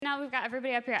we've got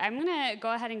everybody up here, I'm going to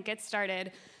go ahead and get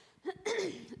started.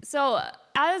 So,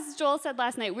 as Joel said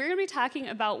last night, we're going to be talking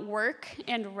about work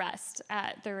and rest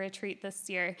at the retreat this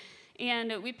year.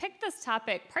 And we picked this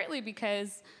topic partly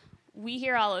because we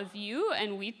hear all of you,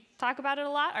 and we talk about it a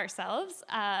lot ourselves.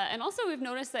 And also, we've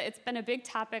noticed that it's been a big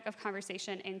topic of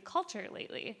conversation in culture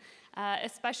lately,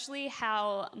 especially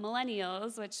how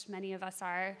millennials, which many of us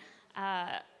are,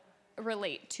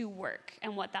 relate to work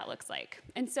and what that looks like.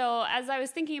 And so as I was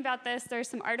thinking about this, there's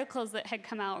some articles that had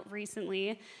come out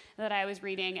recently that I was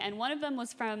reading, and one of them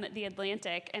was from The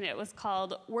Atlantic, and it was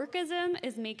called "Workism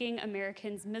is Making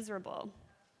Americans Miserable."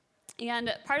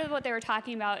 And part of what they were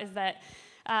talking about is that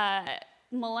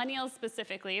millennials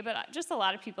specifically, but just a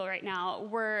lot of people right now,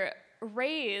 were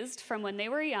raised from when they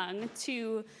were young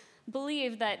to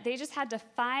believe that they just had to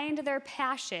find their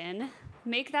passion,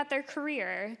 make that their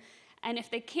career, and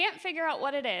if they can't figure out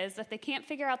what it is, if they can't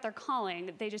figure out their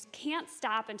calling, they just can't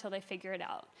stop until they figure it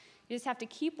out. You just have to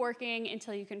keep working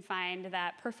until you can find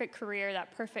that perfect career,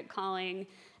 that perfect calling.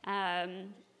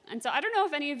 And so I don't know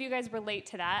if any of you guys relate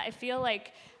to that. I feel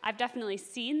like I've definitely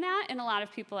seen that in a lot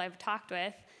of people I've talked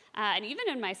with. And even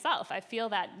in myself, I feel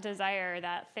that desire,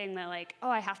 that thing that like, oh,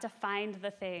 I have to find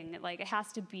the thing. Like, it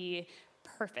has to be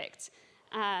perfect.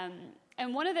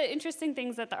 And one of the interesting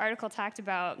things that the article talked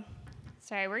about,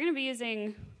 sorry, we're going to be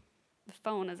using the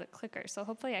phone as a clicker, so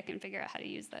hopefully I can figure out how to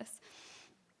use this.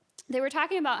 They were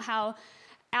talking about how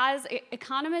as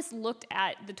economists looked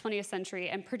at the 20th century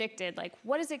and predicted, like,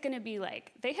 what is it going to be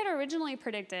like? They had originally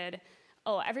predicted,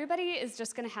 oh, everybody is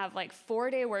just going to have, like,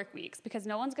 4-day work weeks because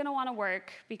no one's going to want to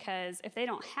work because if they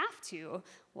don't have to,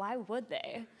 why would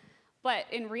they? But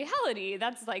in reality,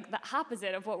 that's, like, the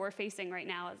opposite of what we're facing right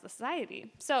now as a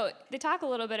society. So they talk a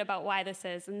little bit about why this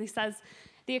is, and he says,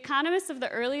 the economists of the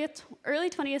early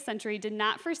 20th century did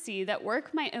not foresee that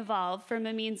work might evolve from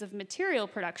a means of material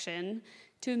production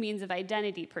to a means of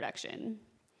identity production.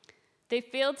 They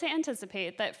failed to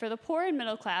anticipate that for the poor and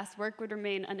middle class, work would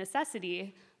remain a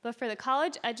necessity, but for the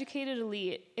college-educated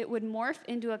elite, it would morph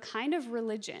into a kind of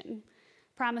religion,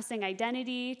 promising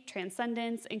identity,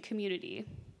 transcendence, and community.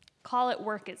 Call it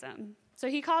workism. So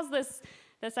he calls this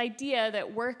idea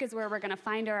that work is where we're going to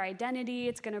find our identity.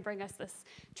 It's going to bring us this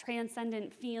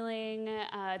transcendent feeling.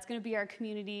 It's going to be our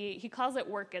community. He calls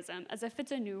it workism, as if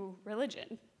it's a new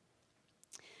religion.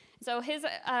 So his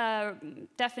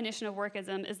definition of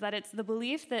workism is that it's the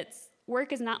belief that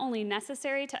work is not only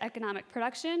necessary to economic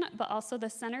production, but also the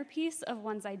centerpiece of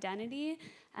one's identity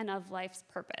and of life's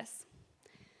purpose.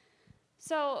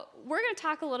 So we're going to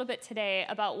talk a little bit today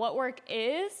about what work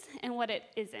is and what it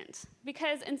isn't.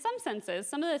 Because in some senses,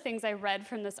 some of the things I read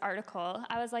from this article,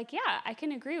 I was like, yeah, I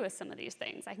can agree with some of these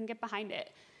things. I can get behind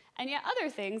it. And yet other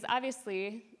things,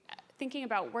 obviously, thinking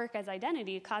about work as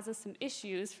identity causes some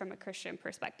issues from a Christian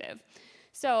perspective.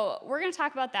 So we're going to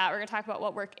talk about that. We're going to talk about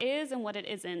what work is and what it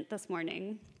isn't this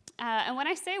morning. And when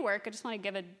I say work, I just want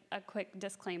to give a quick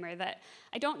disclaimer that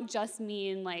I don't just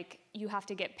mean like you have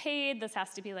to get paid. This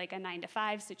has to be like a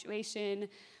 9-to-5 situation.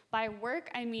 By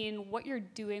work, I mean what you're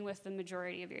doing with the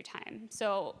majority of your time.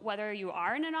 So whether you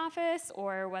are in an office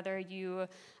or whether you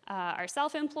are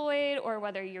self-employed or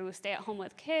whether you stay at home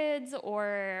with kids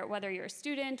or whether you're a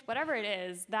student, whatever it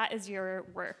is, that is your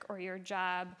work or your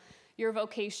job, your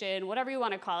vocation, whatever you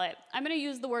want to call it. I'm going to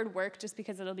use the word work just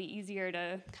because it'll be easier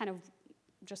to kind of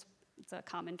it's a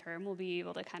common term. We'll be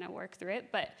able to kind of work through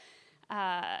it. But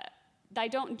I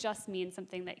don't just mean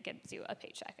something that gives you a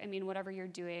paycheck. I mean whatever you're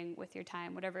doing with your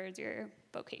time, whatever is your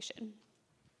vocation.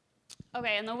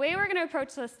 Okay, and the way we're going to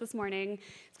approach this morning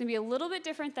is going to be a little bit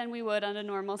different than we would on a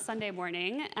normal Sunday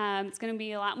morning. It's going to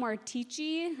be a lot more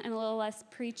teachy and a little less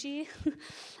preachy.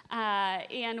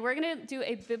 And we're going to do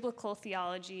a biblical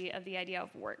theology of the idea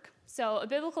of work. So a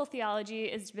biblical theology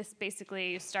is just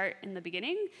basically you start in the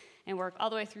beginning and work all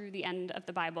the way through the end of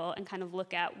the Bible and kind of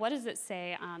look at what does it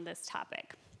say on this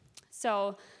topic.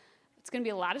 So it's going to be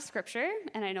a lot of scripture,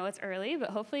 and I know it's early, but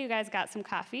hopefully you guys got some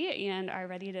coffee and are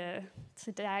ready to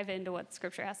dive into what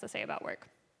scripture has to say about work.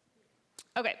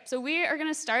 Okay, so we are going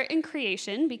to start in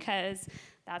creation because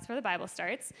that's where the Bible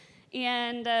starts.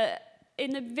 And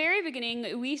in the very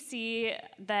beginning, we see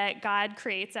that God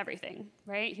creates everything,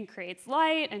 right? He creates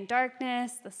light and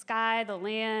darkness, the sky, the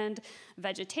land,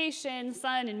 vegetation,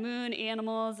 sun and moon,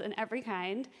 animals, and every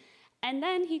kind. And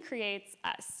then he creates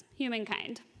us,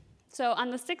 humankind. So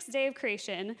on the 6th day of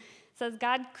creation, it says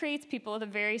God creates people with a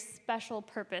very special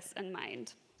purpose in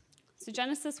mind. So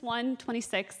Genesis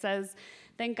 1:26 says,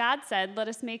 "Then God said, 'Let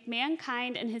us make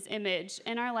mankind in his image,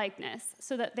 in our likeness,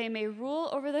 so that they may rule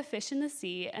over the fish in the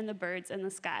sea and the birds in the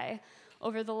sky,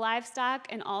 over the livestock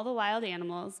and all the wild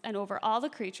animals, and over all the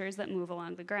creatures that move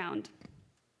along the ground.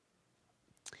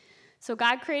 So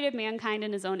God created mankind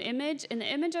in his own image. In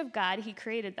the image of God, he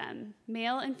created them.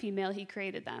 Male and female, he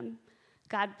created them.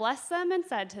 God blessed them and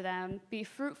said to them, "Be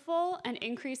fruitful and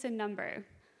increase in number.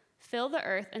 Fill the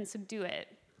earth and subdue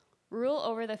it. Rule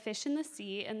over the fish in the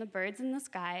sea and the birds in the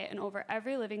sky and over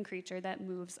every living creature that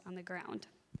moves on the ground."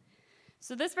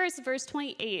 So this verse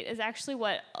 28, is actually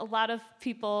what a lot of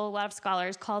people, a lot of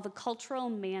scholars call the cultural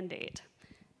mandate.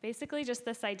 Basically just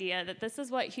this idea that this is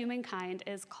what humankind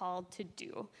is called to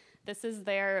do. This is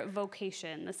their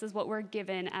vocation. This is what we're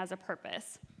given as a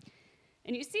purpose.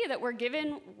 And you see that we're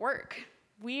given work.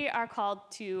 We are called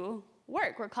to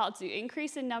work. We're called to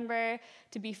increase in number,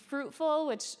 to be fruitful,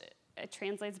 which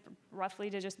translates roughly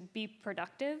to just be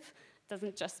productive.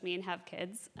 Doesn't just mean have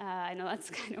kids. I know that's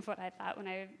kind of what I thought when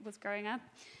I was growing up.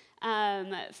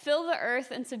 Fill the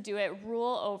earth and subdue it,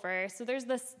 rule over. So there's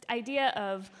this idea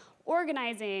of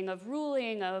organizing, of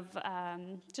ruling, of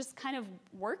just kind of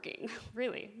working,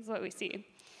 really, is what we see.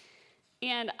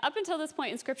 And up until this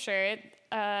point in Scripture,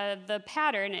 the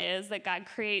pattern is that God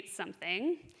creates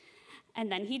something, and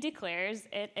then he declares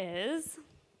it is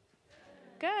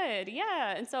good.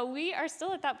 Yeah, and so we are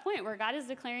still at that point where God is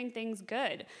declaring things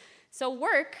good. So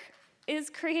work is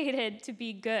created to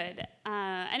be good.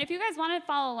 And if you guys want to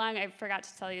follow along, I forgot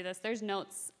to tell you this, there's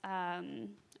notes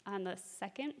on the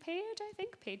second page, I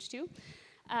think, page 2.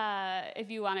 If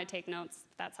you want to take notes,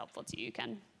 if that's helpful to you, you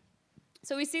can.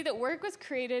 So we see that work was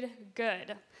created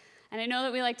good. And I know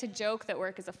that we like to joke that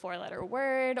work is a 4-letter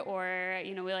word, or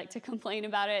we like to complain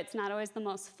about it. It's not always the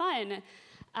most fun.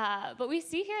 But we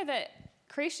see here that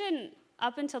creation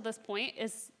up until this point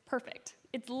is perfect.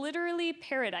 It's literally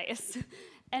paradise.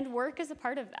 And work is a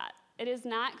part of that. It's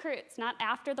not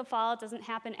after the fall. It doesn't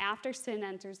happen after sin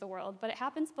enters the world, but it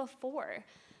happens before.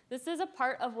 This is a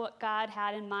part of what God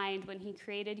had in mind when he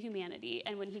created humanity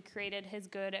and when he created his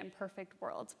good and perfect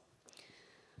world.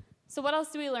 So what else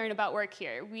do we learn about work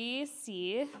here? We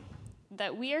see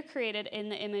that we are created in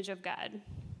the image of God.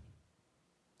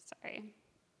 Sorry.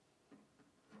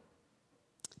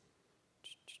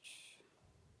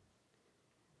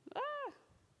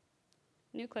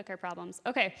 New clicker problems.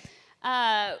 Okay.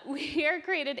 We are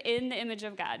created in the image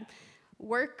of God.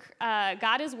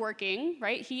 God is working,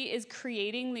 right? He is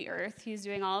creating the earth. He's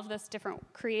doing all of this different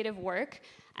creative work.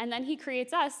 And then he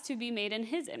creates us to be made in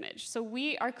his image. So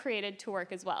we are created to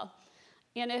work as well.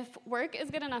 And if work is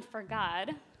good enough for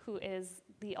God, who is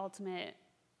the ultimate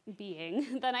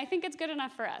being, then I think it's good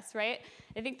enough for us, right?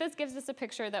 I think this gives us a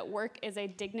picture that work is a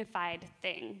dignified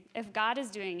thing. If God is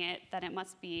doing it, then it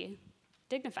must be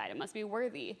dignified. It must be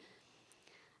worthy.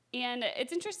 And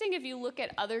it's interesting if you look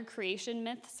at other creation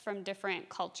myths from different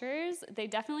cultures, they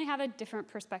definitely have a different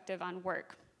perspective on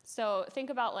work. So think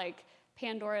about like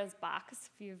Pandora's box,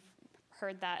 if you've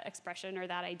heard that expression or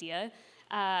that idea.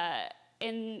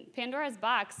 In Pandora's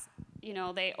box,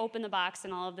 they open the box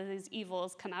and all of these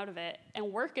evils come out of it, and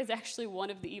work is actually one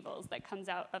of the evils that comes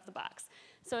out of the box.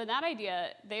 So in that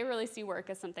idea, they really see work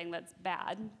as something that's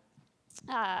bad.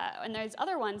 And there's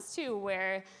other ones too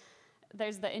where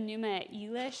there's the Enuma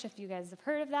Elish, if you guys have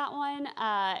heard of that one.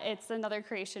 It's another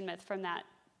creation myth from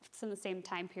the same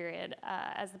time period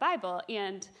as the Bible.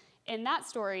 And in that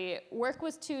story, work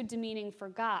was too demeaning for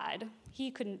God.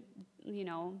 He couldn't,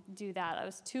 do that. It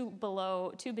was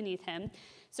too beneath him.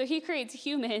 So he creates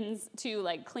humans to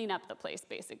clean up the place,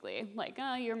 basically.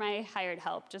 Oh, you're my hired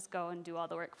help. Just go and do all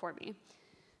the work for me.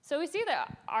 So we see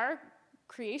that our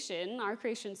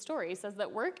creation story says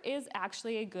that work is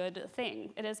actually a good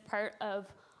thing. It is part of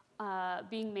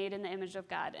being made in the image of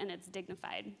God, and it's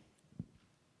dignified.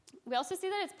 We also see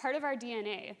that it's part of our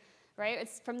DNA, right?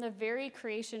 It's from the very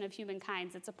creation of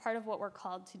humankind. It's a part of what we're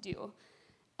called to do.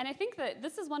 And I think that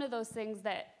this is one of those things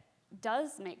that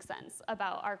does make sense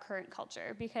about our current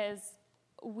culture, because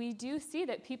we do see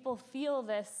that people feel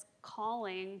this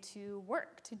calling to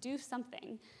work, to do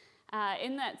something.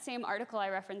 In that same article I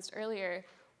referenced earlier,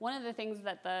 one of the things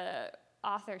that the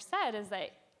author said is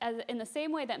that in the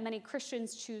same way that many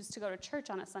Christians choose to go to church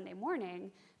on a Sunday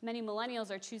morning, many millennials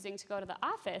are choosing to go to the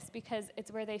office because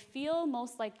it's where they feel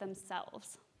most like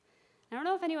themselves. I don't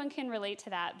know if anyone can relate to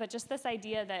that, but just this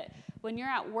idea that when you're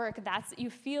at work, you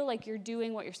feel like you're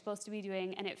doing what you're supposed to be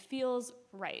doing, and it feels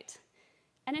right.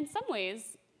 And in some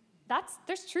ways,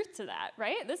 there's truth to that,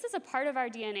 right? This is a part of our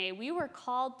DNA. We were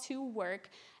called to work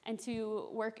and to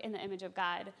work in the image of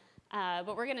God.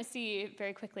 But we're going to see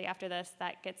very quickly after this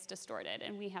that gets distorted,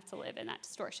 and we have to live in that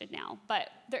distortion now. But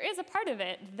there is a part of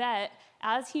it that,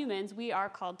 as humans, we are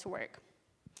called to work.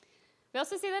 We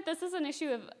also see that this is an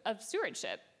issue of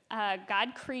stewardship.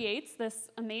 God creates this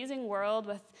amazing world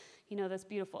with, this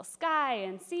beautiful sky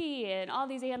and sea and all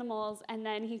these animals, and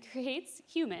then he creates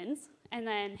humans and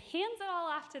then hands it all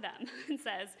off to them and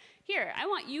says, here, I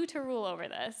want you to rule over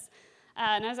this.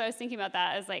 And as I was thinking about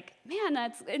that, I was like, man,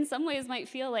 that's in some ways might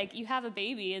feel like you have a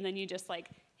baby and then you just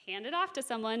hand it off to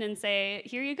someone and say,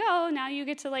 here you go, now you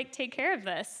get to take care of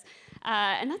this.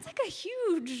 And that's a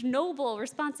huge, noble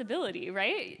responsibility,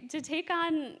 right? To take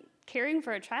on caring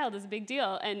for a child is a big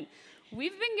deal. And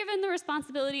we've been given the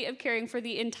responsibility of caring for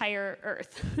the entire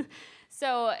earth.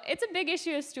 So it's a big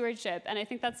issue of stewardship, and I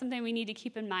think that's something we need to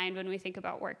keep in mind when we think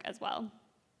about work as well.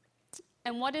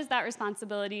 And what is that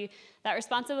responsibility? That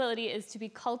responsibility is to be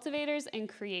cultivators and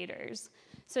creators.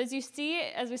 So as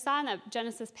we saw in that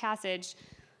Genesis passage,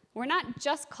 we're not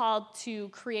just called to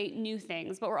create new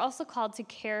things, but we're also called to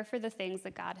care for the things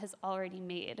that God has already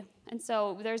made. And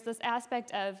so there's this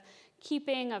aspect of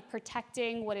keeping, of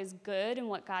protecting what is good and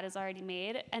what God has already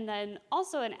made, and then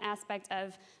also an aspect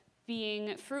of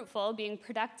being fruitful, being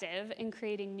productive, and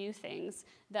creating new things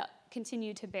that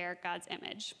continue to bear God's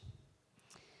image.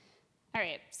 All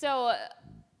right, so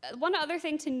one other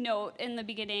thing to note in the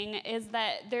beginning is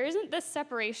that there isn't this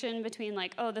separation between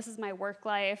this is my work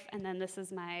life, and then this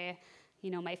is my,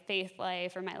 my faith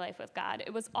life or my life with God.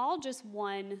 It was all just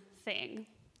one thing.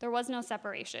 There was no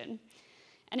separation.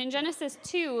 And in Genesis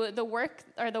 2, the word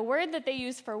that they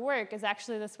use for work is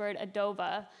actually this word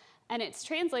adova, and it's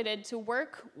translated to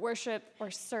work, worship,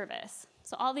 or service.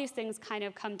 So all these things kind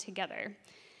of come together.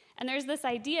 And there's this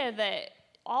idea that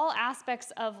all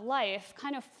aspects of life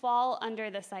kind of fall under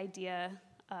this idea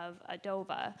of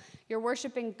adova. You're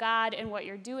worshiping God in what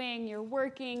you're doing, you're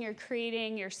working, you're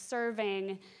creating, you're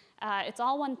serving. It's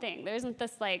all one thing. There isn't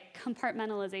this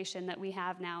compartmentalization that we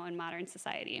have now in modern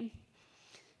society.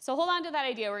 So hold on to that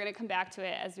idea. We're going to come back to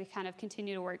it as we kind of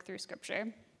continue to work through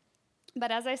Scripture.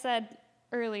 But as I said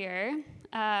earlier,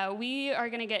 we are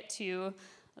going to get to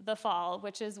the fall,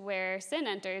 which is where sin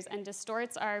enters and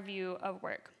distorts our view of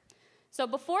work. So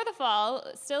before the fall,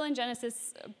 still in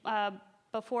Genesis,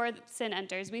 before sin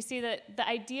enters, we see that the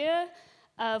idea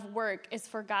of work is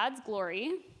for God's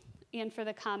glory and for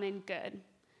the common good.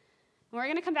 And we're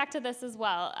going to come back to this as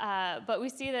well, but we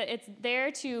see that it's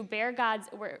there to bear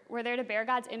we're there to bear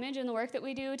God's image in the work that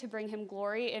we do, to bring him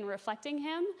glory in reflecting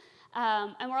him,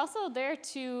 and we're also there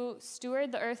to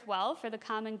steward the earth well for the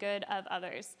common good of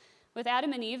others. With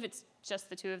Adam and Eve, it's just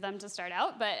the two of them to start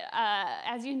out, but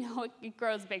as you know, it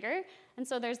grows bigger, and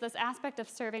so there's this aspect of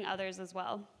serving others as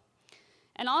well.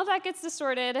 And all of that gets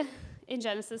distorted in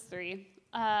Genesis 3,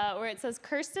 where it says,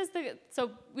 cursed is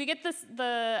so we get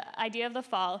the idea of the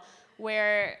fall,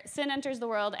 where sin enters the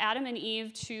world. Adam and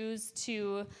Eve choose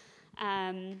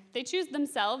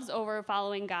themselves over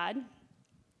following God,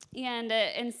 and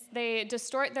they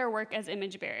distort their work as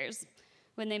image bearers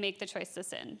when they make the choice to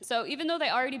sin. So even though they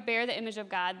already bear the image of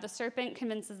God, the serpent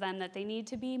convinces them that they need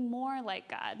to be more like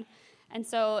God. And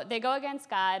so they go against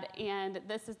God, and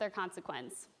this is their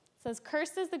consequence. It says,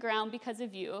 cursed is the ground because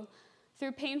of you.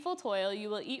 Through painful toil, you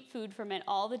will eat food from it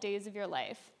all the days of your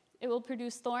life. It will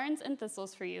produce thorns and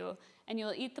thistles for you, and you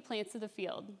will eat the plants of the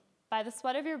field. By the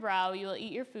sweat of your brow, you will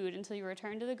eat your food until you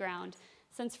return to the ground,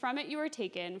 since from it you were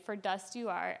taken, for dust you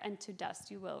are, and to dust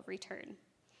you will return.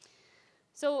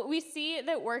 So we see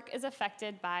that work is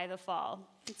affected by the fall.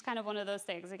 It's kind of one of those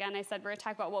things. Again, I said we're going to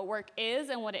talk about what work is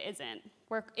and what it isn't.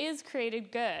 Work is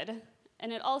created good,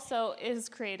 and it also is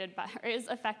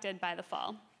affected by the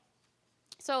fall.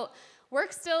 So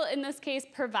work still, in this case,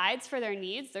 provides for their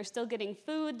needs. They're still getting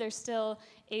food. They're still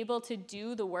able to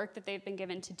do the work that they've been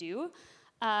given to do,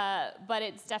 but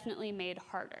it's definitely made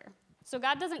harder. So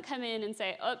God doesn't come in and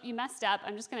say, oh, you messed up.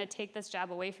 I'm just going to take this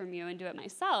job away from you and do it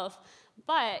myself.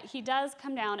 But he does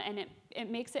come down, and it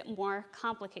makes it more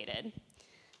complicated.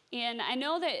 And I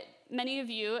know that many of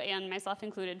you, and myself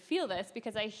included, feel this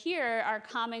because I hear our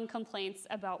common complaints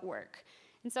about work.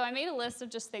 And so I made a list of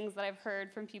just things that I've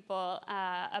heard from people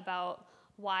about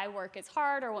why work is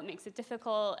hard or what makes it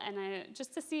difficult, and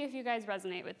just to see if you guys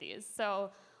resonate with these. So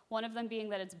one of them being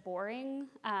that it's boring.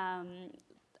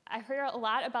 I heard a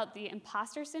lot about the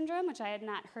imposter syndrome, which I had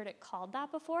not heard it called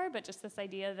that before, but just this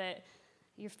idea that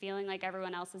you're feeling like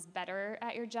everyone else is better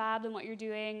at your job than what you're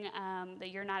doing, that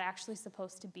you're not actually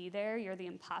supposed to be there. You're the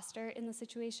imposter in the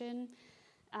situation.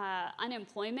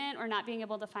 Unemployment or not being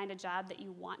able to find a job that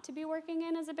you want to be working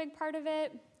in is a big part of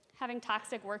it. Having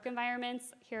toxic work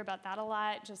environments, hear about that a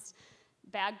lot, just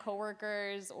bad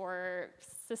coworkers or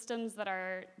systems that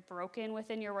are broken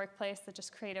within your workplace that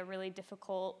just create a really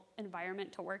difficult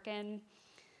environment to work in.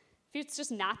 If it's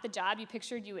just not the job you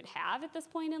pictured you would have at this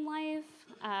point in life,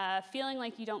 feeling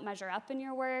like you don't measure up in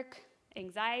your work,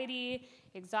 Anxiety,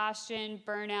 exhaustion,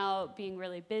 burnout, being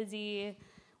really busy,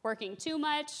 working too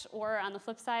much, or on the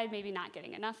flip side, maybe not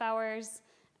getting enough hours,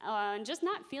 and just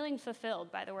not feeling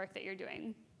fulfilled by the work that you're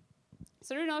doing.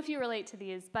 So I don't know if you relate to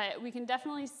these, but we can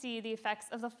definitely see the effects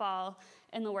of the fall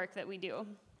in the work that we do.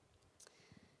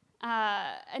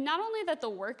 And not only that the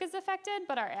work is affected,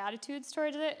 but our attitudes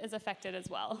towards it is affected as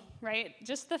well, right?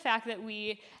 Just the fact that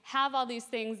we have all these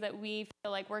things that we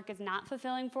feel like work is not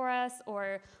fulfilling for us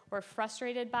or we're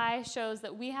frustrated by shows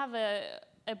that we have a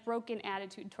broken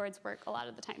attitude towards work a lot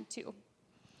of the time too.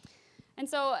 And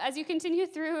so as you continue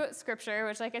through Scripture,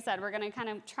 which like I said, we're going to kind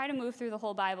of try to move through the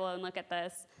whole Bible and look at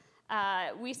this,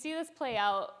 we see this play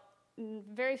out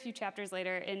very few chapters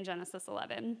later in Genesis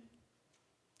 11.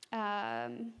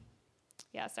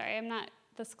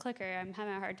 This clicker, I'm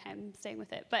having a hard time staying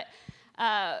with it. But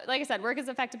like I said, work is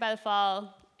affected by the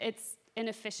fall. It's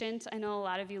inefficient. I know a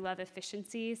lot of you love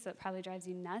efficiency, so it probably drives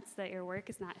you nuts that your work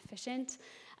is not efficient.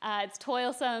 It's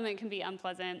toilsome. It can be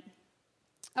unpleasant.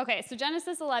 Okay, so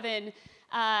Genesis 11,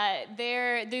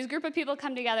 these group of people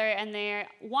come together and they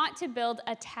want to build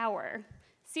a tower.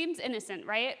 Seems innocent,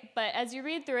 right? But as you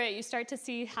read through it, you start to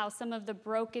see how some of the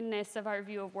brokenness of our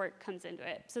view of work comes into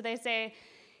it. So they say,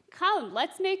 "Come,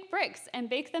 let's make bricks and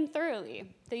bake them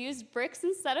thoroughly." They used bricks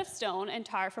instead of stone and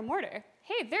tar for mortar.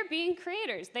 Hey, they're being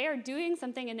creators. They are doing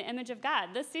something in the image of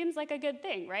God. This seems like a good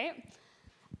thing, right?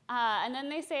 And then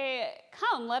they say,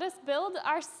 "Come, let us build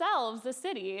ourselves a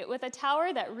city with a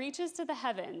tower that reaches to the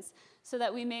heavens so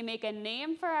that we may make a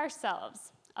name for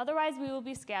ourselves. Otherwise, we will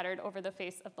be scattered over the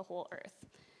face of the whole earth."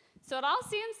 So it all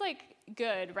seems like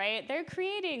good, right? They're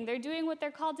creating, they're doing what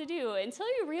they're called to do until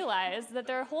you realize that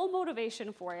their whole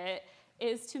motivation for it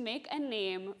is to make a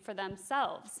name for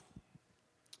themselves.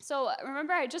 So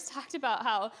remember, I just talked about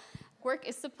how work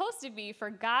is supposed to be for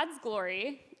God's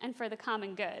glory and for the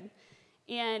common good.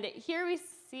 And here we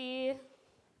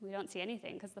don't see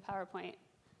anything because the PowerPoint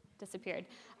disappeared.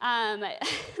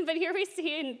 But here we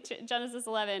see in Genesis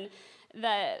 11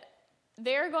 that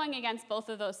they're going against both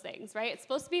of those things, right? It's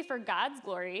supposed to be for God's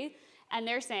glory, and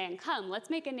they're saying, "Come, let's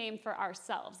make a name for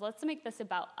ourselves. Let's make this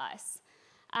about us."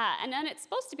 And then it's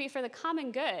supposed to be for the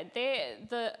common good.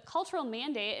 The cultural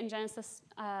mandate in Genesis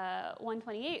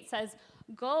 1:28 says,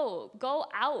 go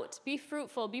out, be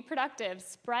fruitful, be productive,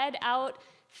 spread out,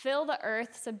 fill the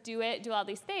earth, subdue it, do all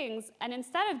these things. And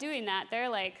instead of doing that, they're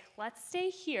like, let's stay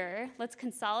here, let's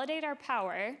consolidate our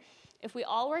power. If we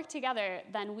all work together,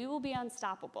 then we will be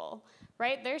unstoppable,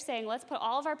 right? They're saying, let's put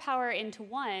all of our power into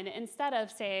one instead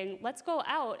of saying, let's go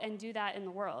out and do that in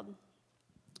the world.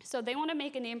 So they want to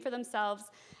make a name for themselves,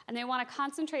 and they want to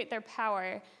concentrate their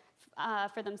power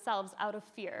for themselves out of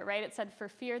fear, right? It said, for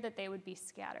fear that they would be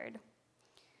scattered.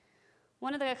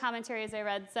 One of the commentaries I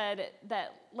read said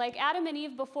that, like Adam and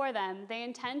Eve before them, they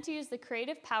intend to use the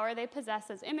creative power they possess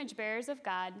as image bearers of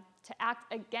God to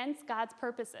act against God's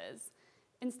purposes.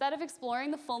 Instead of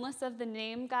exploring the fullness of the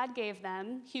name God gave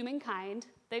them, humankind,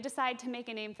 they decide to make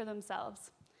a name for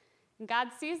themselves. And God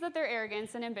sees that their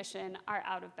arrogance and ambition are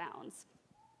out of bounds.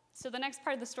 So the next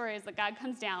part of the story is that God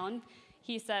comes down.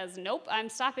 He says, nope, I'm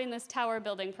stopping this tower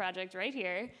building project right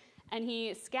here. And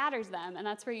he scatters them, and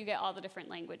that's where you get all the different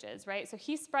languages, right? So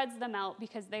he spreads them out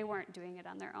because they weren't doing it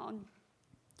on their own.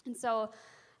 And so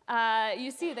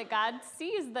you see that God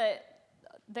sees that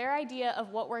their idea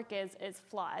of what work is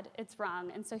flawed. It's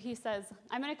wrong. And so he says,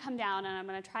 I'm going to come down and I'm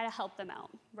going to try to help them out,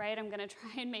 right? I'm going to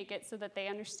try and make it so that they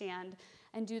understand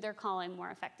and do their calling more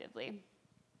effectively.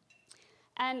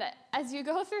 And as you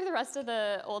go through the rest of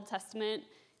the Old Testament,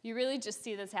 you really just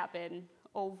see this happen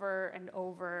over and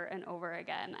over and over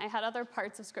again. I had other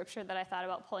parts of Scripture that I thought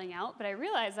about pulling out, but I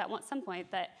realized at some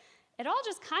point that it all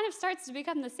just kind of starts to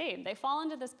become the same. They fall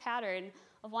into this pattern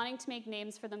of wanting to make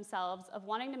names for themselves, of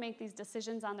wanting to make these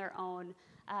decisions on their own,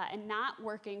 and not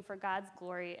working for God's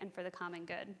glory and for the common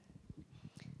good.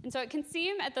 And so it can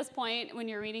seem at this point when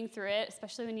you're reading through it,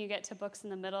 especially when you get to books in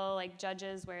the middle, like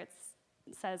Judges, where it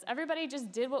says everybody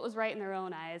just did what was right in their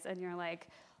own eyes, and you're like,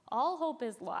 all hope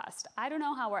is lost. I don't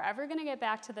know how we're ever going to get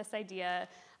back to this idea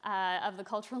of the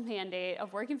cultural mandate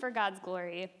of working for God's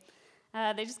glory.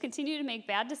 They just continue to make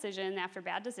bad decision after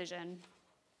bad decision,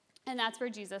 and that's where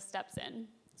Jesus steps in.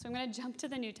 So I'm going to jump to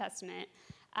the New Testament,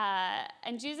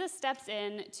 and Jesus steps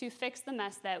in to fix the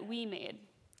mess that we made.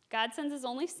 God sends his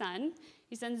only son.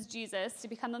 He sends Jesus to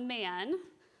become a man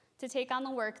to take on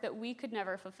the work that we could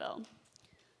never fulfill.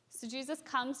 So Jesus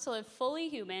comes to live fully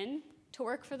human, to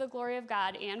work for the glory of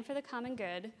God and for the common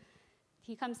good.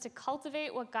 He comes to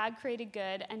cultivate what God created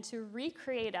good and to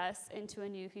recreate us into a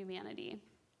new humanity.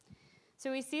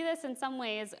 So we see this in some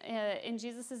ways in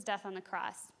Jesus' death on the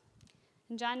cross.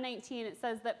 In John 19, it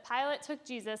says that Pilate took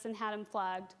Jesus and had him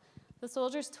flogged. The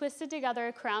soldiers twisted together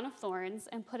a crown of thorns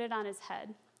and put it on his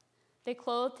head. They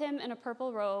clothed him in a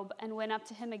purple robe and went up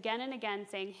to him again and again,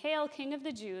 saying, "Hail, King of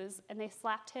the Jews!" And they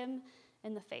slapped him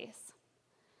in the face.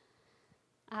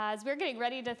 As we're getting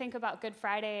ready to think about Good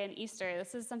Friday and Easter,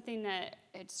 this is something that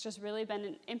it's just really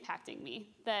been impacting me,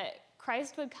 that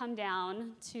Christ would come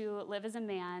down to live as a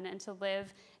man and to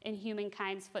live in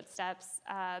humankind's footsteps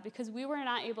because we were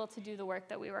not able to do the work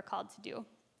that we were called to do.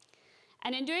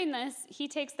 And in doing this, he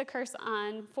takes the curse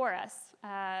on for us.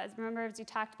 Remember, as you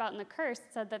talked about in the curse,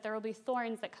 it said that there will be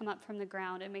thorns that come up from the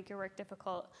ground and make your work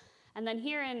difficult. And then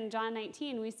here in John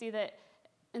 19, we see that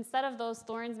instead of those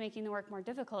thorns making the work more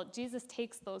difficult, Jesus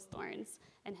takes those thorns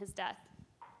in his death.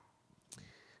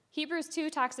 Hebrews 2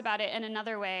 talks about it in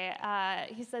another way.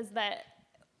 He says that,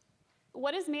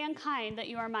 "What is mankind that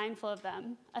you are mindful of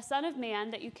them? A son of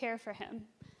man that you care for him?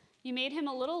 You made him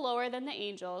a little lower than the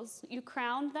angels. You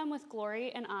crowned them with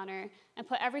glory and honor and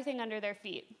put everything under their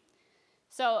feet."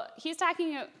 So he's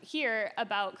talking here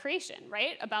about creation,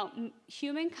 right? About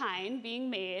humankind being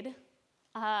made,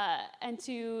 and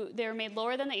they were made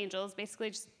lower than the angels,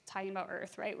 basically just talking about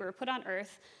earth, right? We were put on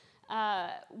earth.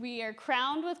 We are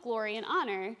crowned with glory and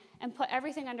honor and put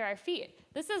everything under our feet.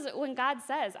 This is when God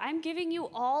says, "I'm giving you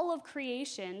all of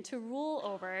creation to rule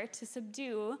over, to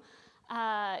subdue,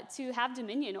 to have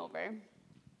dominion over."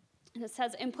 And it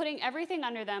says, in putting everything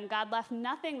under them, God left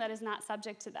nothing that is not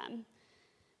subject to them.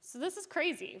 So this is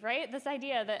crazy, right? This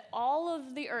idea that all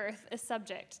of the earth is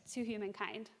subject to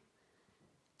humankind.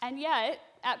 And yet,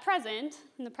 at present,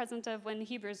 in the present of when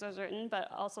Hebrews was written,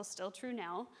 but also still true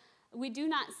now, we do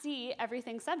not see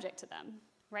everything subject to them,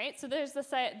 right? So there's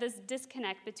this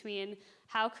disconnect between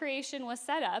how creation was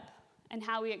set up and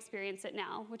how we experience it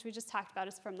now, which we just talked about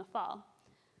is from the fall.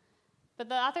 But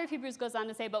the author of Hebrews goes on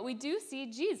to say, "But we do see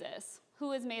Jesus, who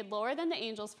was made lower than the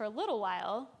angels for a little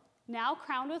while, now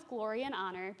crowned with glory and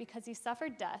honor because he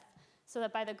suffered death, so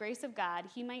that by the grace of God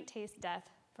he might taste death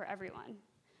for everyone."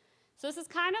 So this is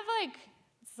kind of like,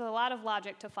 it's a lot of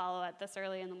logic to follow at this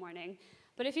early in the morning.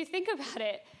 But if you think about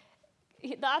it,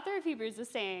 the author of Hebrews is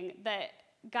saying that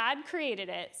God created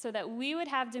it so that we would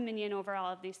have dominion over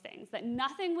all of these things, that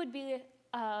nothing would be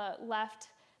left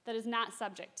that is not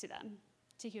subject to them,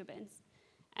 to humans.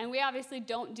 And we obviously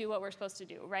don't do what we're supposed to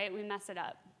do, right? We mess it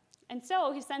up. And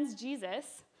so he sends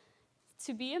Jesus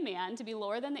to be a man, to be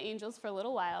lower than the angels for a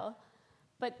little while.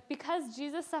 But because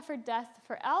Jesus suffered death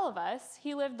for all of us,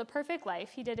 he lived the perfect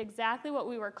life. He did exactly what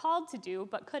we were called to do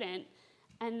but couldn't,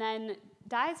 and then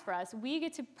dies for us. We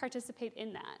get to participate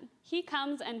in that. He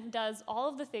comes and does all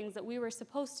of the things that we were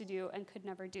supposed to do and could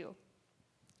never do.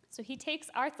 So he takes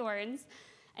our thorns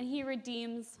and he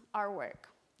redeems our work.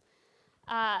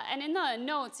 And in the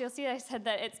notes, you'll see I said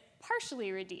that it's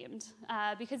partially redeemed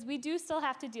because we do still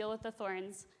have to deal with the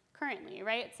thorns currently,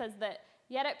 right? It says that,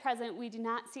 "Yet at present we do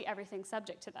not see everything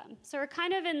subject to them." So we're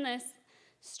kind of in this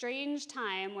strange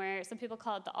time where some people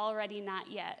call it the already not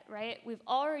yet, right? We've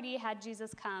already had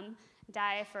Jesus come,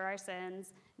 die for our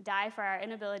sins, die for our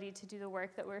inability to do the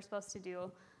work that we're supposed to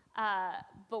do,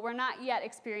 but we're not yet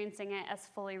experiencing it as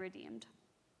fully redeemed.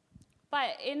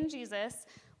 But in Jesus,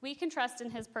 we can trust in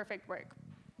his perfect work.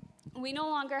 We no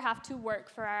longer have to work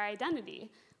for our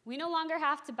identity. We no longer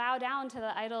have to bow down to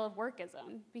the idol of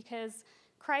workism because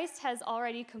Christ has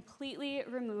already completely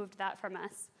removed that from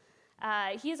us.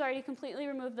 He has already completely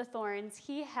removed the thorns.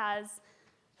 He has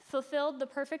fulfilled the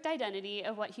perfect identity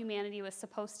of what humanity was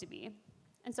supposed to be.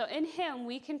 And so in him,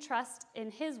 we can trust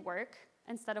in his work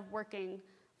instead of working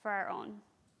for our own.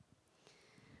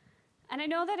 And I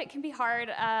know that it can be hard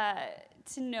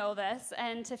to know this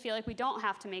and to feel like we don't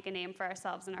have to make a name for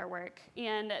ourselves in our work.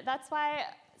 And that's why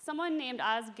someone named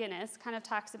Os Guinness kind of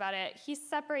talks about it. He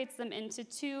separates them into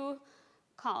two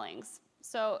callings.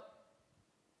 So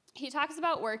he talks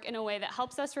about work in a way that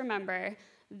helps us remember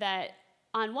that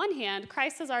on one hand,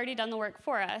 Christ has already done the work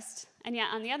for us, and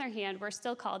yet on the other hand, we're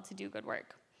still called to do good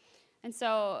work. And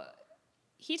so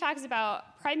he talks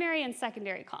about primary and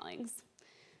secondary callings.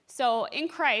 So in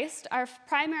Christ, our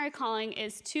primary calling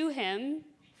is to him,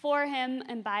 for him,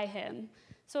 and by him.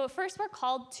 So at first, we're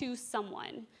called to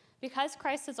someone. Because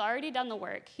Christ has already done the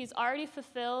work, he's already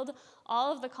fulfilled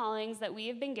all of the callings that we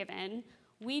have been given,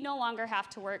 we no longer have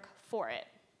to work for it.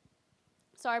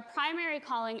 So our primary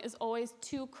calling is always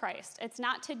to Christ. It's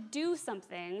not to do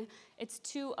something, it's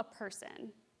to a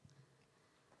person.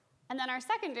 And then our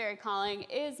secondary calling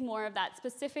is more of that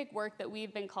specific work that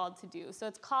we've been called to do. So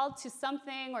it's called to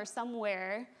something or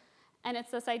somewhere, and it's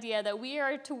this idea that we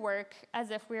are to work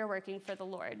as if we are working for the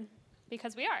Lord,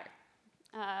 because we are.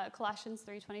 Colossians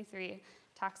 3:23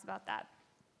 talks about that.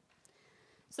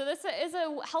 So this is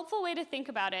a helpful way to think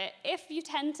about it if you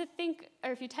tend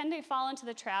to fall into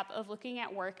the trap of looking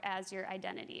at work as your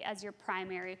identity, as your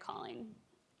primary calling.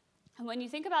 And when you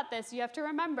think about this, you have to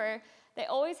remember they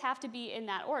always have to be in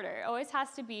that order. It always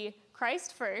has to be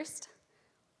Christ first,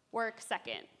 work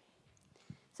second.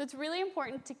 So it's really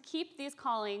important to keep these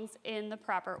callings in the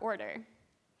proper order.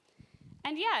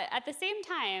 And yet, at the same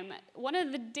time, one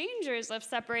of the dangers of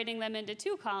separating them into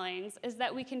two callings is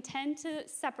that we can tend to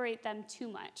separate them too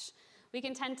much. We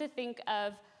can tend to think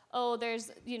of,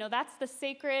 that's the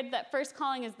sacred, that first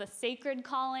calling is the sacred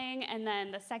calling, and then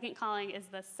the second calling is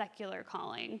the secular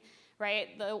calling, right?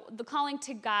 The calling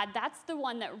to God, that's the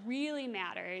one that really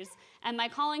matters, and my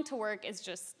calling to work is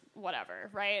just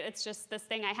whatever, right? It's just this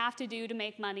thing I have to do to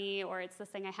make money, or it's this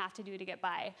thing I have to do to get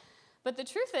by. But the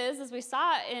truth is, as we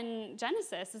saw in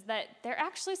Genesis, is that they're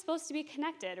actually supposed to be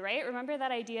connected, right? Remember that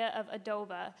idea of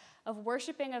adova, of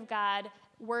worshiping of God,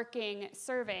 working,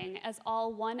 serving, as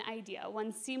all one idea,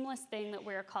 one seamless thing that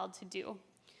we're called to do.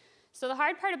 So the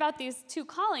hard part about these two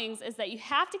callings is that you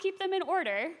have to keep them in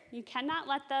order. You cannot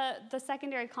let the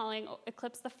secondary calling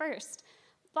eclipse the first.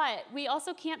 But we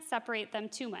also can't separate them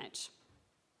too much.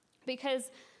 Because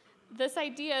this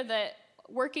idea that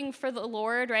working for the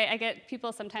Lord, right? I get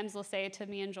people sometimes will say to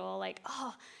me and Joel, like,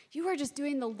 oh, you are just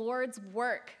doing the Lord's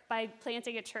work by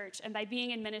planting a church and by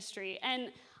being in ministry. And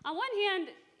on one hand,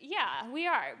 yeah, we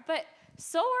are. But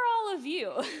so are all of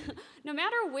you. No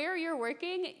matter where you're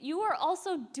working, you are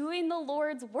also doing the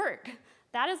Lord's work.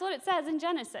 That is what it says in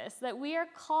Genesis, that we are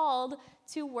called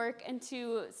to work and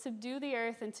to subdue the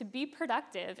earth and to be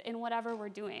productive in whatever we're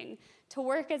doing, to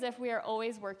work as if we are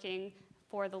always working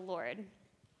for the Lord.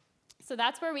 So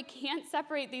that's where we can't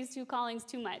separate these two callings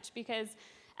too much, because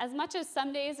as much as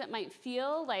some days it might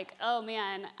feel like, oh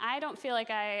man, I don't feel like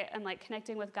I am like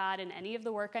connecting with God in any of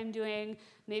the work I'm doing.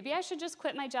 Maybe I should just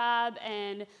quit my job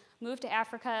and move to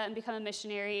Africa and become a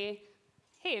missionary.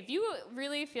 Hey, if you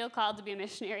really feel called to be a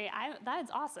missionary, that is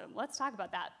awesome. Let's talk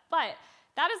about that. But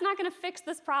that is not going to fix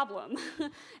this problem.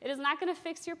 It is not going to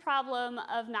fix your problem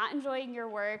of not enjoying your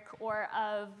work or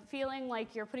of feeling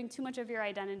like you're putting too much of your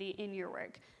identity in your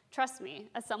work. Trust me,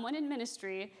 as someone in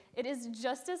ministry, it is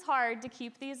just as hard to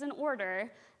keep these in order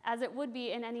as it would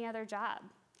be in any other job.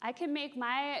 I can make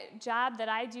my job that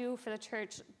I do for the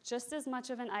church just as much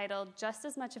of an idol, just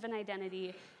as much of an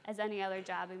identity as any other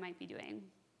job we might be doing.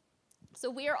 So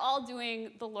we are all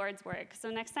doing the Lord's work. So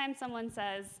next time someone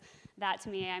says that to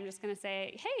me, I'm just going to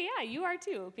say, hey, yeah, you are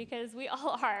too, because we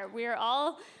all are. We are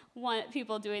all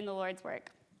people doing the Lord's work.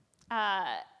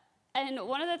 And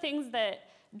one of the things that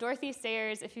Dorothy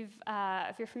Sayers, if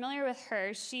you're familiar with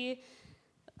her, she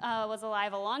was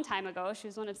alive a long time ago. She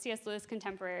was one of C.S. Lewis'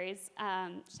 contemporaries.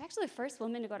 She's actually the first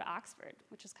woman to go to Oxford,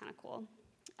 which is kind of cool.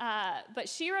 But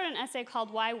she wrote an essay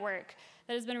called Why Work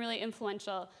that has been really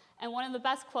influential. And one of the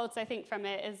best quotes, I think, from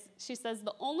it is she says,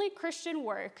 "The only Christian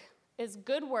work is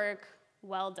good work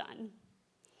well done."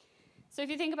 So if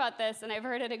you think about this, and I've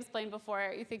heard it explained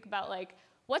before, you think about like,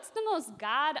 what's the most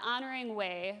God-honoring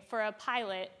way for a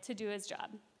pilot to do his job?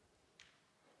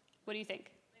 What do you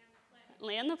think?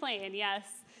 Land the plane, yes.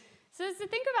 So to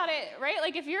think about it, right?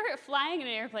 Like if you're flying an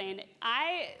airplane,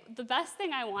 the best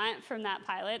thing I want from that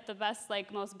pilot, the best,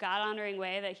 like most God-honoring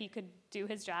way that he could do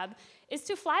his job, is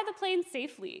to fly the plane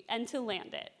safely and to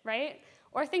land it, right?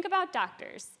 Or think about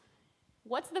doctors.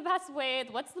 What's the best way,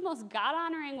 what's the most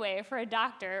God-honoring way for a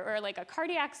doctor or like a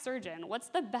cardiac surgeon? What's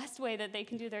the best way that they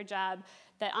can do their job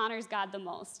that honors God the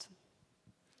most?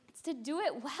 It's to do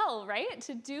it well, right?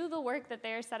 To do the work that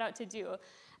they are set out to do.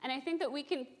 And I think that we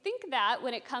can think that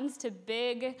when it comes to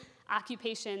big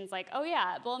occupations, like, oh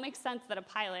yeah, well, it makes sense that a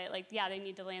pilot, like, yeah, they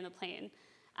need to land the plane.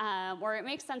 Or it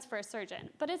makes sense for a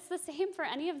surgeon. But it's the same for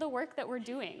any of the work that we're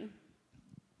doing.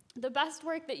 The best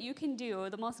work that you can do,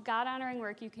 the most God-honoring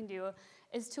work you can do,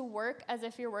 is to work as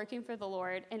if you're working for the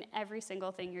Lord in every single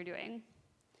thing you're doing.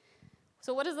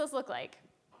 So what does this look like?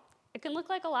 It can look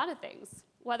like a lot of things,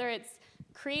 whether it's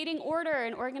creating order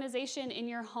and organization in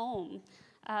your home,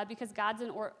 because God's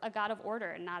a God of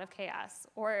order and not of chaos,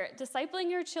 or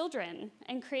discipling your children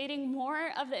and creating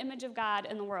more of the image of God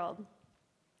in the world,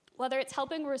 whether it's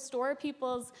helping restore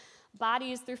people's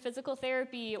bodies through physical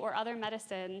therapy or other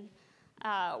medicine,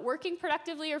 working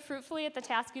productively or fruitfully at the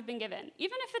task you've been given,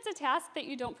 even if it's a task that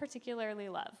you don't particularly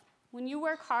love. When you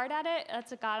work hard at it,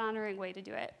 that's a God-honoring way to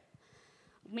do it.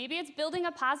 Maybe it's building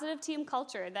a positive team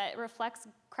culture that reflects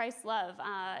Christ's love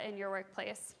in your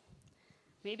workplace.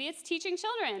 Maybe it's teaching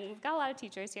children. We've got a lot of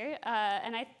teachers here,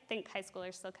 and I think high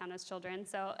schoolers still count as children,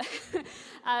 so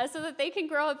that they can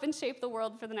grow up and shape the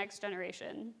world for the next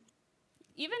generation.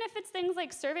 Even if it's things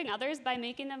like serving others by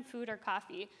making them food or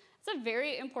coffee. It's a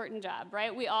very important job,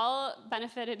 right? We all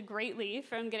benefited greatly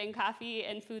from getting coffee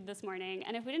and food this morning.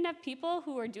 And if we didn't have people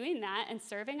who were doing that and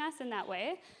serving us in that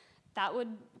way, that would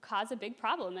cause a big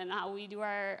problem in how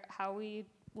we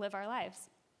live our lives.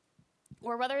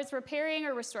 Or whether it's repairing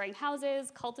or restoring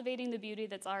houses, cultivating the beauty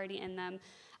that's already in them.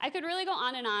 I could really go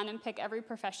on and pick every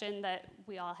profession that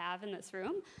we all have in this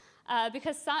room,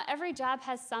 because every job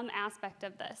has some aspect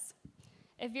of this.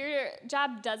 If your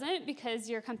job doesn't because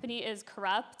your company is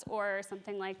corrupt or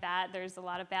something like that, there's a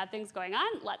lot of bad things going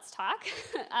on, let's talk.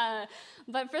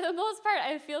 But for the most part,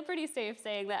 I feel pretty safe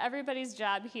saying that everybody's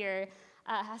job here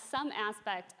has some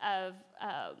aspect of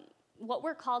what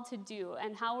we're called to do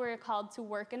and how we're called to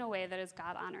work in a way that is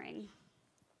God-honoring.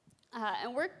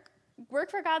 And work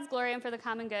for God's glory and for the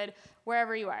common good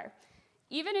wherever you are,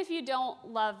 even if you don't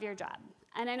love your job.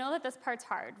 And I know that this part's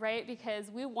hard, right?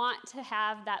 Because we want to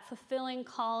have that fulfilling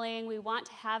calling. We want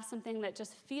to have something that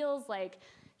just feels like,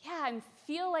 yeah, I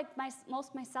feel like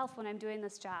most myself when I'm doing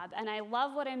this job. And I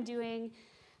love what I'm doing.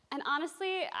 And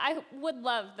honestly, I would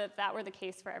love that that were the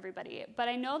case for everybody. But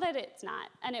I know that it's not,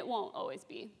 and it won't always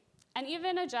be. And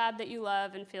even a job that you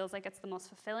love and feels like it's the most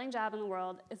fulfilling job in the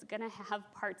world is going to have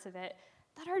parts of it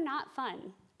that are not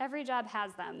fun. Every job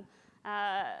has them.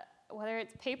 Whether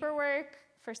it's paperwork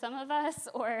for some of us,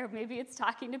 or maybe it's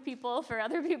talking to people for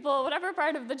other people, whatever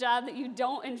part of the job that you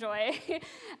don't enjoy,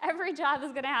 every job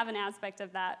is going to have an aspect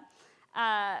of that.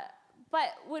 But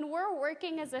when we're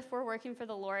working as if we're working for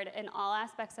the Lord in all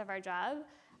aspects of our job,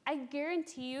 I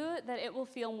guarantee you that it will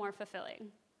feel more fulfilling.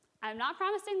 I'm not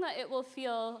promising that it will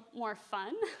feel more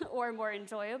fun or more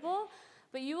enjoyable,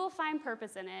 but you will find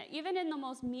purpose in it. Even in the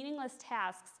most meaningless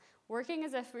tasks, working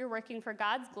as if we're working for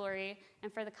God's glory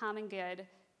and for the common good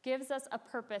gives us a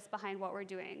purpose behind what we're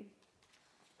doing.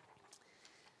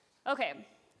 Okay,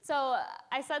 so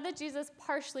I said that Jesus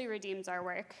partially redeems our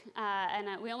work,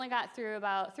 and we only got through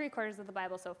about 3/4 of the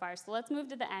Bible so far, so let's move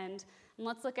to the end, and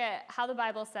let's look at how the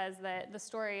Bible says that the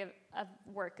story of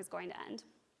work is going to end.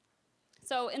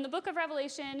 So in the book of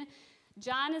Revelation,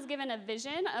 John is given a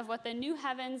vision of what the new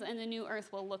heavens and the new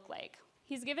earth will look like.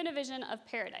 He's given a vision of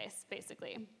paradise,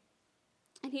 basically.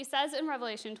 And he says in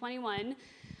Revelation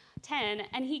 21:10,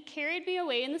 and he carried me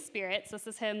away in the spirit, so this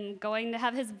is him going to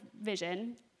have his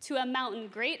vision, to a mountain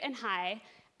great and high,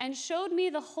 and showed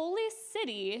me the holy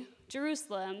city,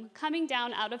 Jerusalem, coming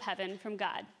down out of heaven from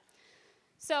God.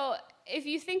 So if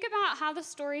you think about how the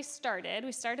story started,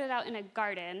 we started out in a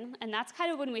garden, and that's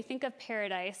kind of when we think of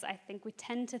paradise, I think we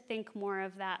tend to think more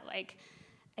of that like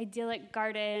idyllic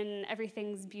garden,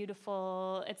 everything's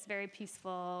beautiful, it's very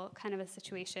peaceful kind of a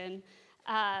situation.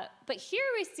 But here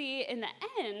we see in the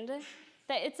end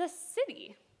that it's a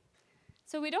city.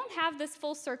 So we don't have this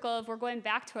full circle of we're going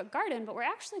back to a garden, but we're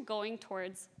actually going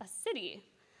towards a city.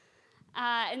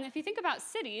 And if you think about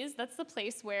cities, that's the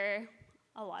place where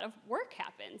a lot of work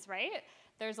happens, right?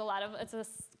 It's a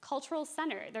cultural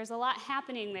center. There's a lot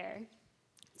happening there.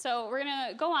 So we're going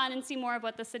to go on and see more of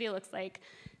what the city looks like.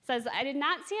 It says, I did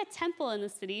not see a temple in the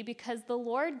city because the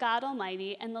Lord God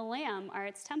Almighty and the Lamb are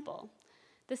its temple.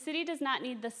 The city does not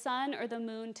need the sun or the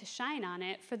moon to shine on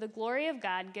it, for the glory of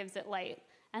God gives it light,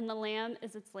 and the Lamb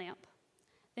is its lamp.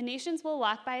 The nations will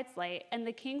walk by its light, and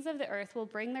the kings of the earth will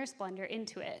bring their splendor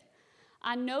into it.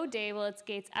 On no day will its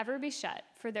gates ever be shut,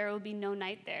 for there will be no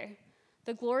night there.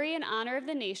 The glory and honor of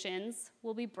the nations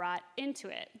will be brought into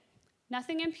it.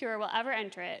 Nothing impure will ever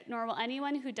enter it, nor will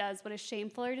anyone who does what is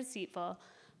shameful or deceitful,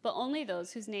 but only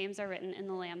those whose names are written in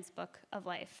the Lamb's book of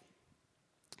life.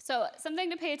 So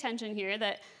something to pay attention here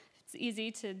that it's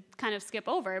easy to kind of skip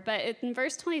over, but in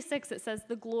verse 26 it says,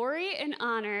 the glory and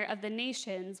honor of the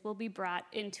nations will be brought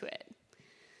into it.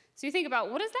 So you think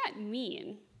about, what does that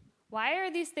mean? Why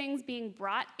are these things being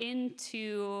brought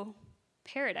into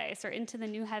paradise or into the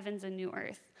new heavens and new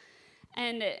earth?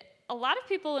 And a lot of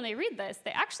people, when they read this,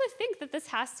 they actually think that this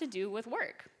has to do with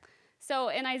work. So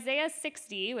in Isaiah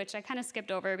 60, which I kind of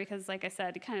skipped over because, like I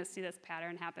said, you kind of see this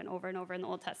pattern happen over and over in the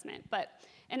Old Testament. But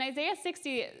in Isaiah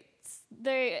 60,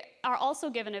 they are also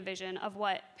given a vision of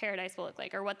what paradise will look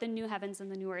like, or what the new heavens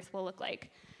and the new earth will look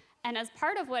like. And as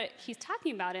part of what he's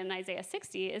talking about in Isaiah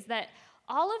 60 is that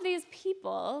all of these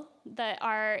people that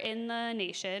are in the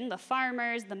nation, the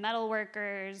farmers, the metal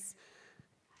workers,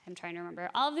 I'm trying to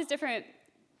remember, all of these different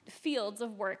fields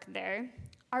of work there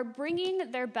are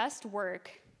bringing their best work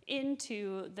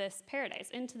into this paradise,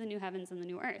 into the new heavens and the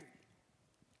new earth.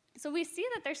 So we see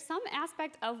that there's some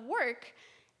aspect of work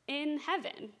in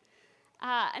heaven.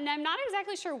 And I'm not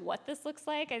exactly sure what this looks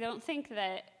like. I don't think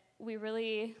that we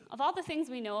really, of all the things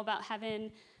we know about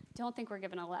heaven, don't think we're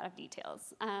given a lot of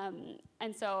details.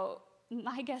 And so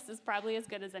my guess is probably as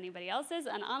good as anybody else's.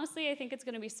 And honestly, I think it's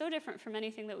going to be so different from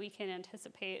anything that we can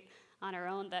anticipate on our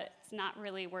own that it's not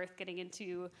really worth getting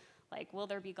into, like, will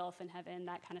there be golf in heaven,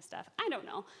 that kind of stuff. I don't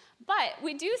know. But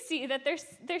we do see that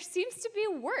there seems to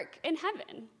be work in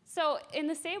heaven. So in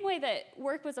the same way that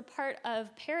work was a part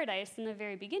of paradise in the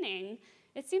very beginning,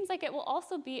 it seems like it will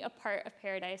also be a part of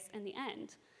paradise in the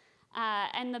end.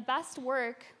 And the best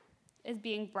work is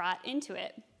being brought into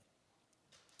it.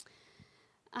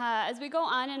 As we go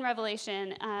on in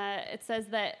Revelation, it says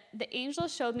that the angel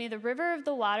showed me the river of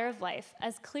the water of life,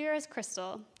 as clear as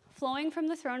crystal, flowing from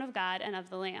the throne of God and of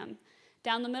the Lamb,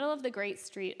 down the middle of the great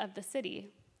street of the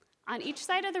city. On each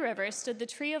side of the river stood the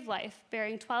tree of life,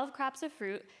 bearing 12 crops of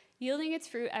fruit, yielding its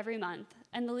fruit every month.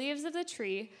 And the leaves of the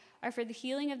tree are for the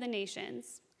healing of the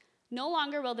nations. No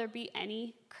longer will there be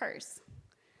any curse.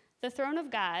 The throne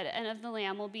of God and of the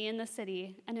Lamb will be in the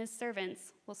city, and his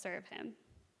servants will serve him.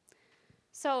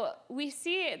 So we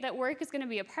see that work is going to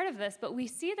be a part of this, but we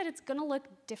see that it's going to look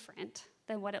different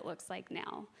than what it looks like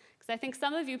now. Because I think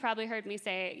some of you probably heard me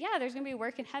say, yeah, there's going to be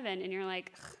work in heaven, and you're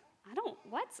like,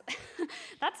 what?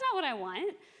 That's not what I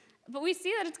want. But we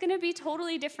see that it's going to be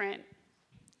totally different.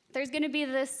 There's going to be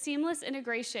this seamless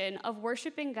integration of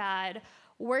worshiping God,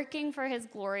 working for his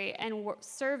glory, and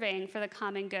serving for the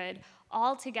common good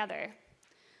all together.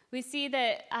 We see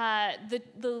that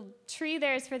the tree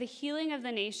there is for the healing of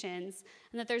the nations,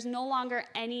 and that there's no longer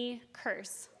any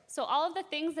curse. So all of the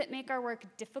things that make our work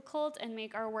difficult and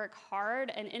make our work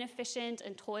hard and inefficient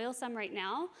and toilsome right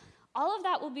now, all of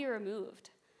that will be removed.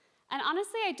 And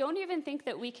honestly, I don't even think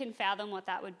that we can fathom what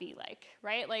that would be like,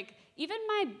 right? Like, even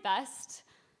my best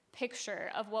picture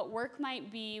of what work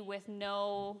might be with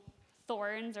no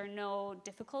thorns or no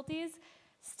difficulties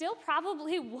still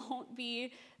probably won't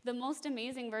be the most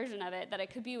amazing version of it that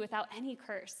it could be without any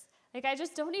curse. Like, I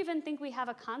just don't even think we have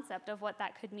a concept of what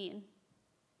that could mean.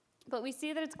 But we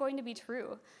see that it's going to be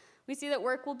true. We see that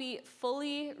work will be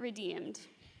fully redeemed.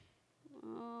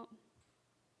 Oh,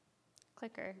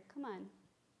 clicker, come on.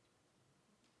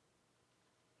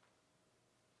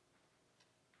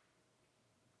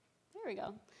 There we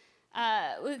go.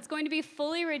 It's going to be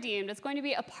fully redeemed. It's going to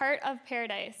be a part of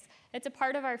paradise. It's a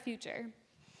part of our future.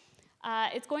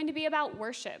 It's going to be about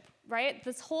worship, right?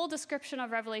 This whole description of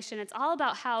Revelation, it's all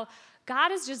about how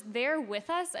God is just there with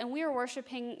us, and we are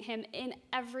worshiping him in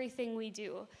everything we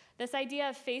do. This idea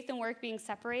of faith and work being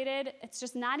separated, it's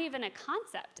just not even a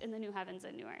concept in the new heavens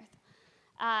and new earth.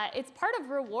 It's part of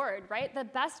reward, right? The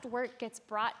best work gets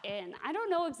brought in. I don't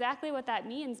know exactly what that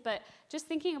means, but just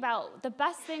thinking about the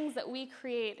best things that we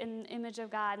create in the image of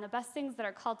God and the best things that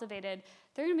are cultivated,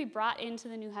 they're going to be brought into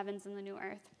the new heavens and the new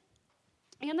earth.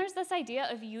 And there's this idea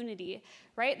of unity,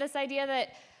 right? This idea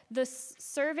that the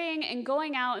serving and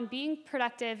going out and being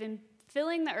productive and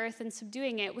filling the earth and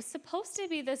subduing it was supposed to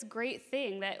be this great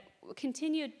thing that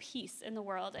continued peace in the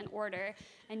world and order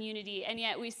and unity. And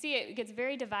yet we see it gets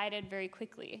very divided very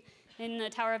quickly. In the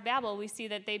Tower of Babel, we see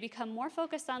that they become more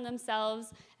focused on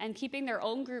themselves and keeping their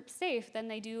own group safe than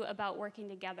they do about working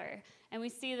together. And we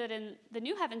see that in the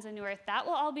new heavens and new earth, that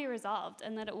will all be resolved,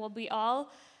 and that it will be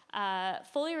all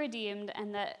fully redeemed,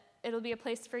 and that it'll be a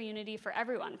place for unity for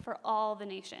everyone, for all the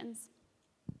nations.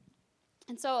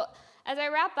 And so as I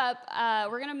wrap up,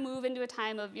 we're going to move into a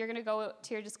time of, you're going to go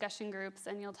to your discussion groups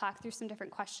and you'll talk through some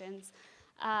different questions.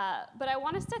 But I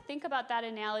want us to think about that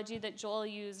analogy that Joel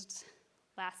used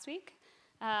last week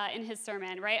in his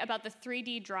sermon, right, about the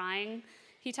 3D drawing.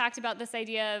 He talked about this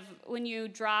idea of when you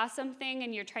draw something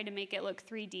and you're trying to make it look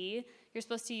 3D, you're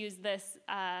supposed to use this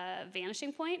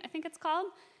vanishing point, I think it's called.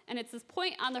 And it's this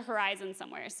point on the horizon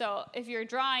somewhere. So if you're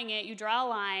drawing it, you draw a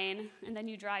line, and then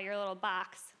you draw your little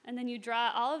box, and then you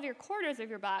draw all of your corners of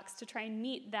your box to try and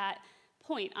meet that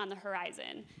point on the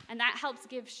horizon. And that helps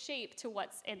give shape to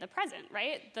what's in the present,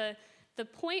 right? The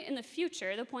point in the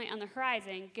future, the point on the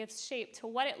horizon, gives shape to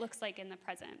what it looks like in the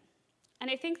present. And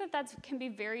I think that can be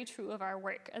very true of our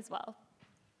work as well.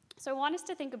 So I want us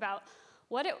to think about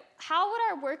how would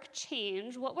our work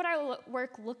change? What would our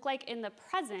work look like in the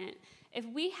present if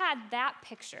we had that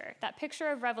picture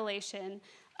of Revelation,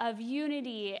 of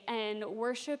unity and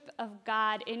worship of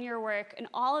God in your work, and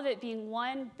all of it being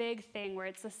one big thing where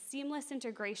it's a seamless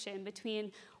integration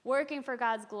between working for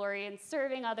God's glory and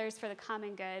serving others for the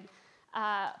common good?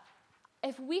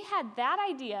 If we had that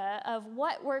idea of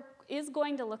what work is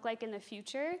going to look like in the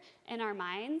future in our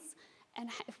minds, and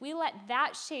if we let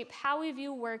that shape how we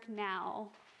view work now,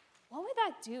 what would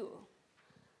that do?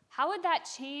 How would that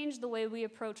change the way we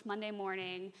approach Monday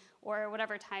morning or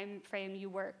whatever time frame you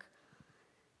work?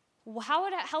 How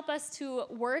would it help us to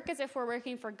work as if we're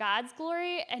working for God's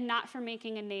glory and not for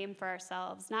making a name for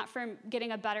ourselves, not for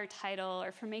getting a better title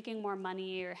or for making more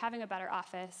money or having a better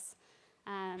office?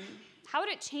 How would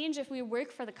it change if we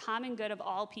work for the common good of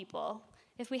all people,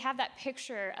 if we have that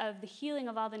picture of the healing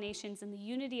of all the nations and the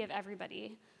unity of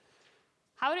everybody?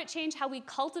 How would it change how we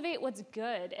cultivate what's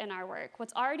good in our work,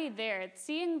 what's already there,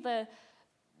 seeing the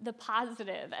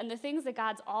positive and the things that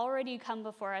God's already come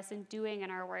before us and doing in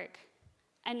our work?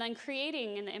 And then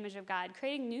creating in the image of God,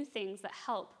 creating new things that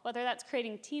help, whether that's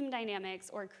creating team dynamics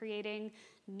or creating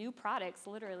new products,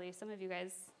 literally. Some of you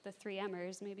guys, the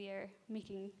 3Mers, maybe are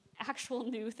making actual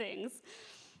new things.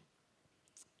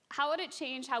 How would it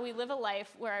change how we live a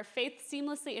life where our faith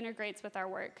seamlessly integrates with our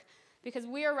work? Because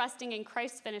we are resting in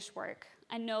Christ's finished work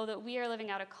and know that we are living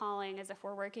out a calling as if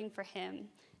we're working for him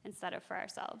instead of for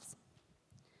ourselves.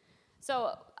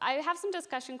 So I have some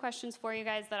discussion questions for you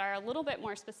guys that are a little bit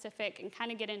more specific and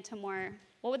kind of get into more,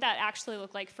 what would that actually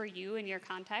look like for you in your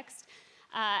context?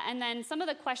 And then some of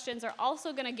the questions are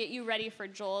also going to get you ready for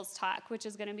Joel's talk, which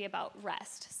is going to be about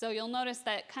rest. So you'll notice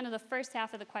that kind of the first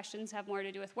half of the questions have more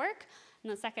to do with work,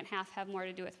 and the second half have more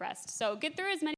to do with rest. So get through as many